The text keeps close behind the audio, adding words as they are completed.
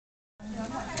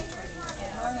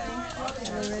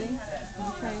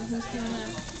Who's doing that?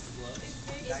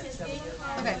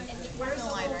 Okay, where's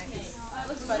the line, right?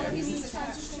 Looks better.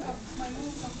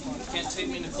 Can't take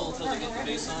me, Nicole, until they get the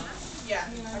base on. Yeah,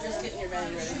 I'm just getting your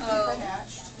belly ready. Oh.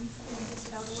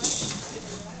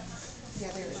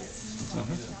 Yeah, there it is. When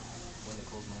they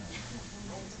close my eyes.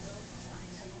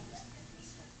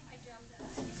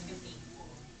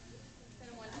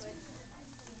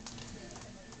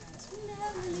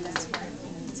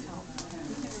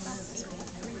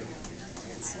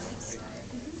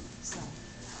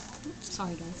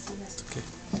 Sorry, guys. Okay.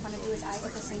 Want to do his eyes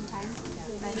at the same time?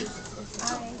 Ready?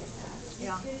 Eyes.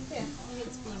 Yeah.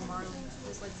 It's being Marley.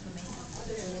 Just like the makeup.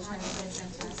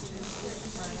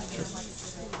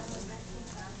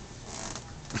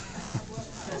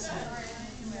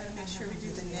 Make sure we do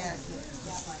the neck.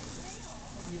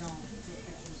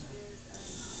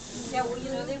 Yeah, well,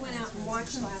 you know, they went out and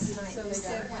watched last night. They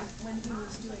said when he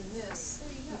was doing this,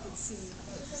 you could see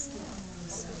the skin.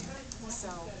 So,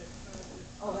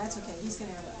 oh, that's okay. He's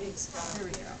gonna have a big spot. There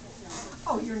we go.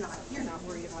 Oh, you're not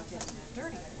worried about getting that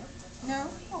dirty, are you? No?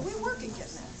 Oh, we work at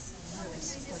getting that.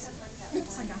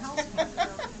 It's like a house.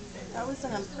 That was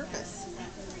done on purpose.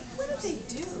 What do they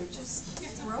do? Just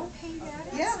throw paint at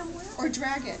it Yeah, somewhere? or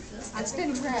drag it. It's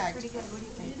been dragged. Pretty good. What do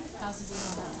you think? How's the deal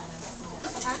on that?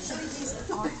 Actually, these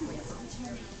are clear.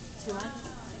 Do I?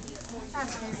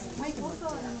 Make them look good.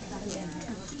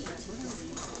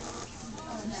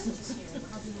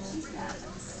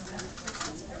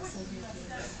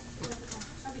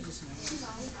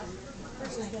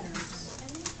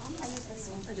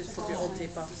 I just took your old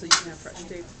tape off so you can have fresh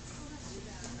tape.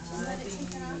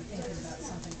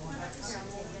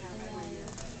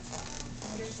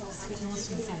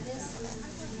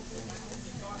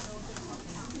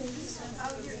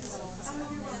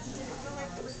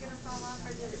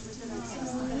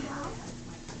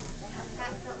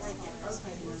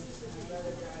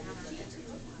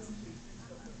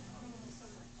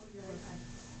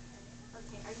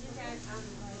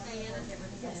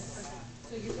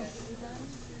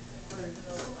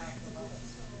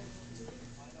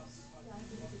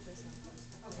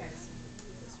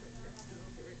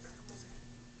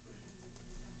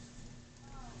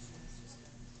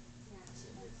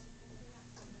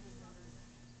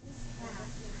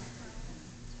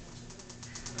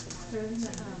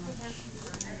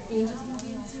 Angel's gonna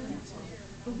be in soon?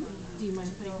 Do you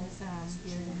mind putting his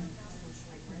beard and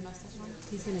his mustache on?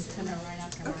 He's gonna come out right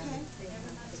after mine. Okay.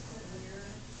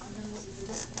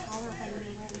 Just holler when you're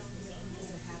ready.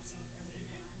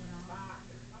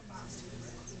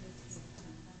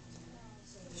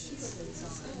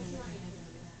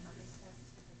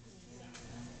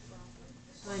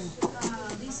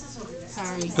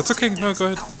 Sorry. That's okay. No, go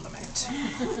ahead.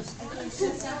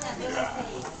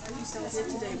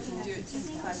 Today we can do it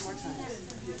 5 more times.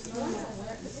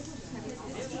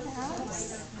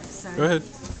 Go ahead.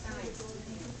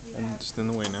 I'm just in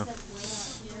the way now.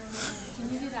 Can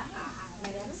you do that?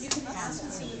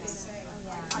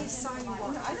 I saw you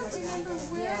walk. I don't remember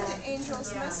where the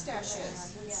angel's mustache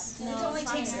is. It only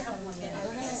takes a couple of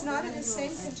minutes. It's not in the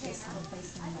same container.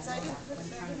 Because I didn't put it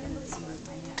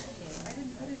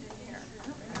in here. I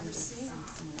don't remember seeing it. I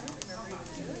don't remember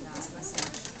doing this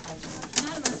mustache.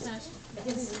 Not a mustache.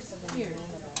 His beard.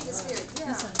 His beard,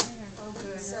 yeah. This one. Oh,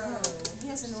 good. So, He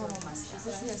has a normal mustache.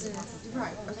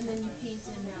 right. And then you paint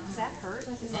him. Does that hurt?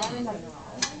 Is that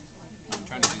I'm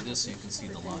trying to do this so you can see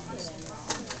the lines.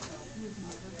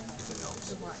 If it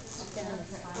helps.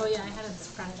 Oh yeah, I had him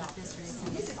scratch off yesterday. So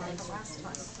he's like last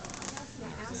time.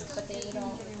 But they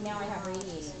don't, now I have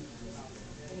radiating.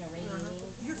 You know, radiating.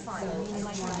 You're fine. And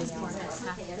like more his forehead,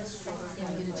 half this shoulder,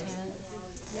 can get a chin.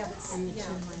 Yeah, but And the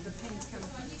chin line. the pain's coming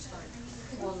from each side.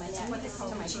 Well, my neck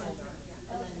to my shoulder.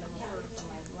 And then the hair from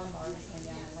my lumbar came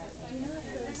down the right way.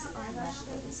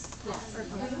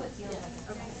 Yeah.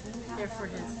 They're for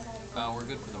his. We're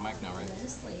good for the mic now, right?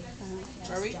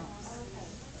 Are we?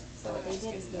 So what they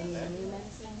did is gave me a new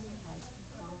medicine,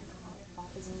 like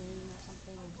Bopazine or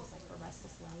something, and just like for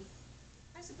restless leg.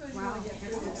 I suppose Wow,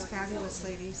 that looks fabulous,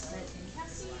 ladies.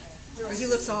 Or he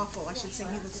looks awful. I should say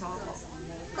he looks awful.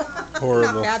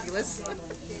 Horrible. Not fabulous.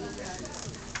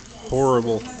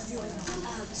 Horrible.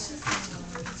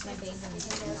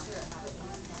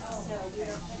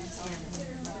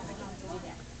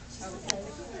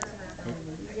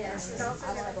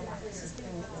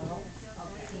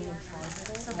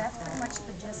 So that's pretty much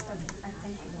the gist of, I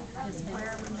think,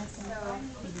 where we missing.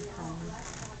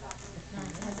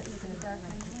 Has it been dark?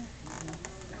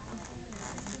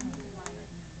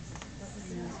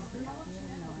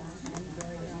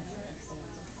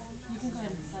 You can go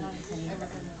ahead and set on his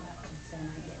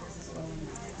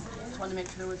wanted to make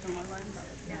sure it was from online.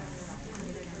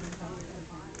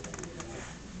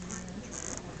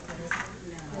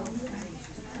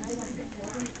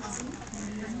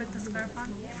 Let's put the scarf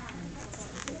on.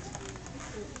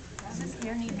 Does this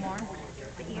ear need more?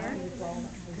 The ear?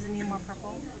 Does it need more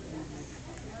purple?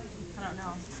 I don't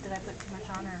know. Did I put too much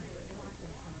on or?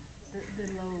 The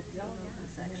lobe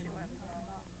is actually what I'm talking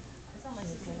about.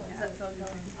 Does that feel good?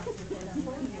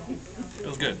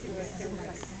 Feels good.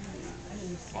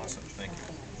 Awesome. Thank you.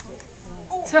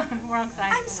 So, wrong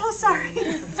side. I'm so sorry.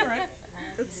 It's alright.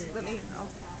 Oops, let me, oh.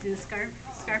 Do the scarf.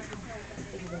 Scarf.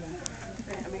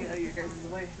 I'm gonna get out of your guys'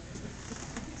 way.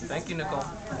 Thank you, Nicole.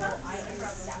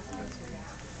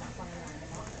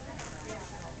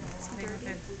 Very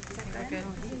good. Very good.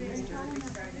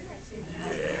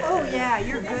 Oh, yeah,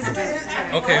 you're good.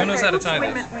 Okay, who knows how to tie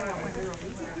Wait a this? minute, wait a minute.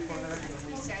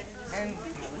 And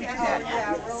we do that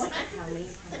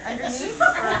underneath, or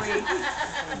are we?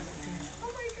 Oh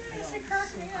my goodness, you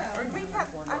cracked me up. Or we have,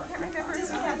 I can't remember if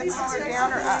we had the collar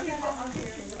down or up. I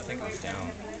think it was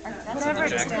down. Whatever The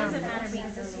it's jacket. doesn't matter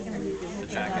because this is gonna be The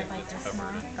jacket that's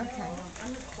covered. Okay.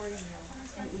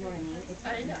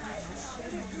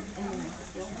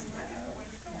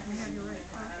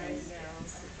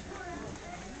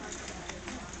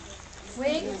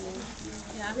 Wig?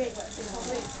 Yeah.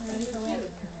 Ready for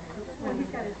wig?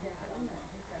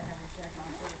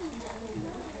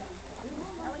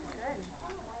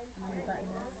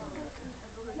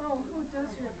 Oh, who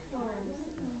does your clothes?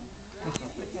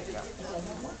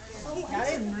 That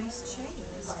is a nice chain.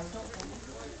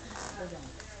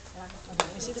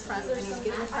 You see the front? I need to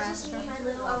get in the front.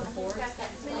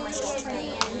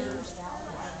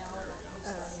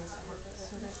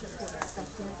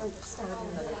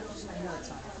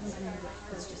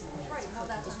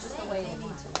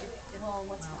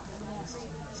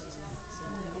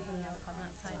 On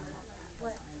that side.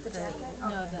 What?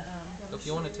 No, the If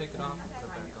you want to take it off, put it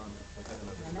back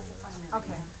on.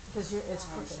 Okay, because it's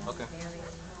crooked. Okay.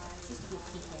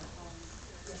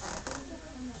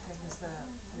 Because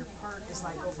your part is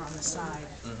like over on the side.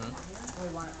 Mm-hmm. We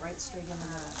want it right straight in the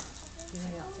middle.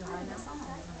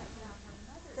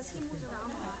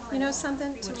 You know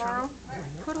something, tomorrow,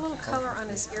 put a little color on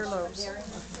his earlobes.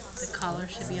 the collar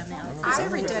should be on the outside.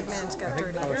 Every dead man's got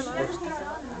dirty earlobes.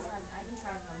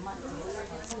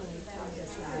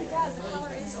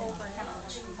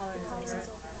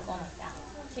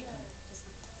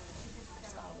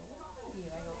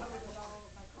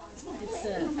 It's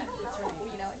right.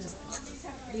 You know, it just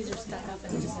these are stuck up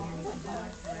and just underneath the collar.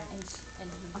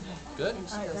 Good.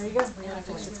 There you go. You want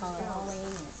to fix your collar.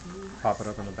 Pop it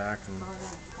up in the back and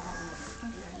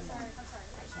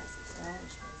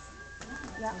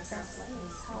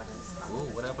Ooh,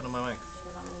 what happened to my mic?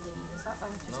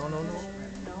 No, no, no.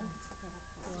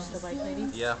 You want the white lady?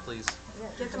 Yeah, please.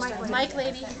 Get the mic. Mike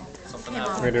lady. Something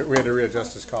happened. we had to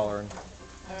readjust his collar. And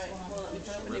Alright, well, let me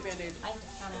put up a new band-aid.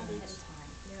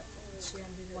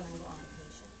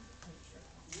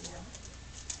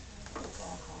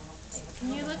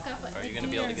 Can you look up what Are you going to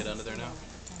be able to get under there now?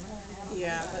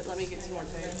 Yeah, but let me get some more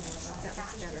tape.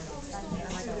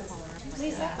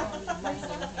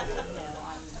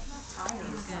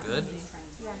 Good?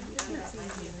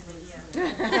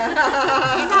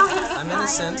 I'm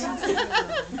innocent.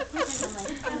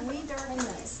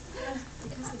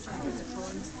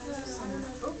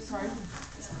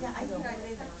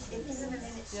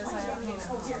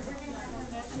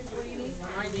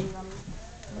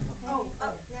 Oh,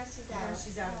 next to that.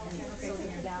 She's out. Okay.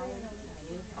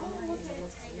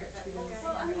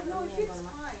 No, it fits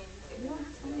fine.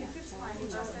 It fits fine. It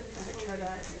just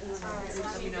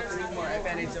Let me know if we need more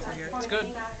band-aids over here. It's good.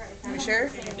 You sure?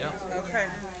 Yeah. Okay.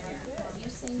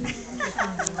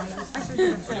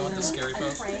 Or do you want the scary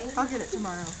pose? I'll get it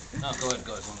tomorrow. No, go ahead,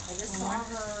 go ahead.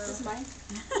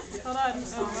 Hold on.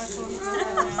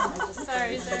 Oh,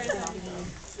 sorry.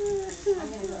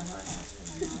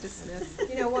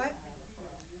 You know what?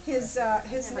 His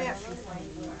neck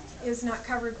is not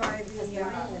covered by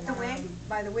the wig,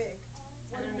 by the wig.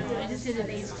 I don't know. I just did an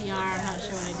HDR. I'm not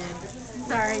sure what I did.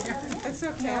 Sorry. It's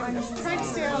okay. I'm trying to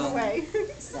stay out of the way.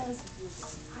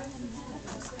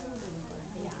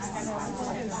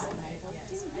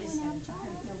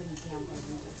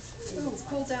 Ooh,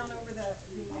 pull down over the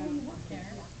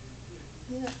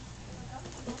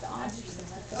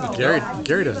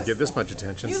Gary doesn't get this much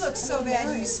attention. You look so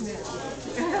bad, you smell.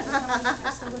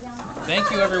 Thank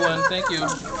you, everyone. Thank you.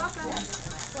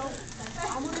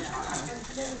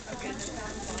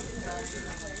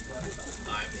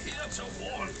 I'm here to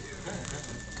warn you.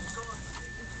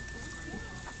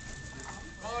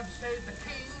 God save the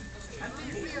king and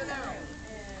leave me alone.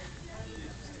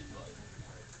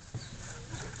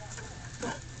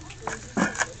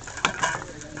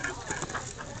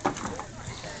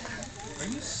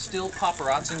 still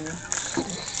paparazzing me?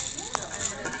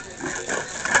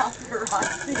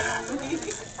 Paparazzi.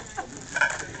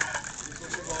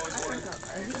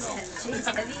 She's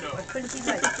heavy. What is he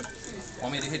like?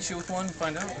 Want me to hit you with one and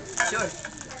find out? Sure.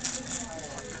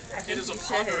 It is a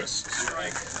ponderous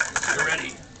strike. You're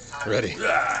ready. ready.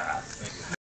 Ah!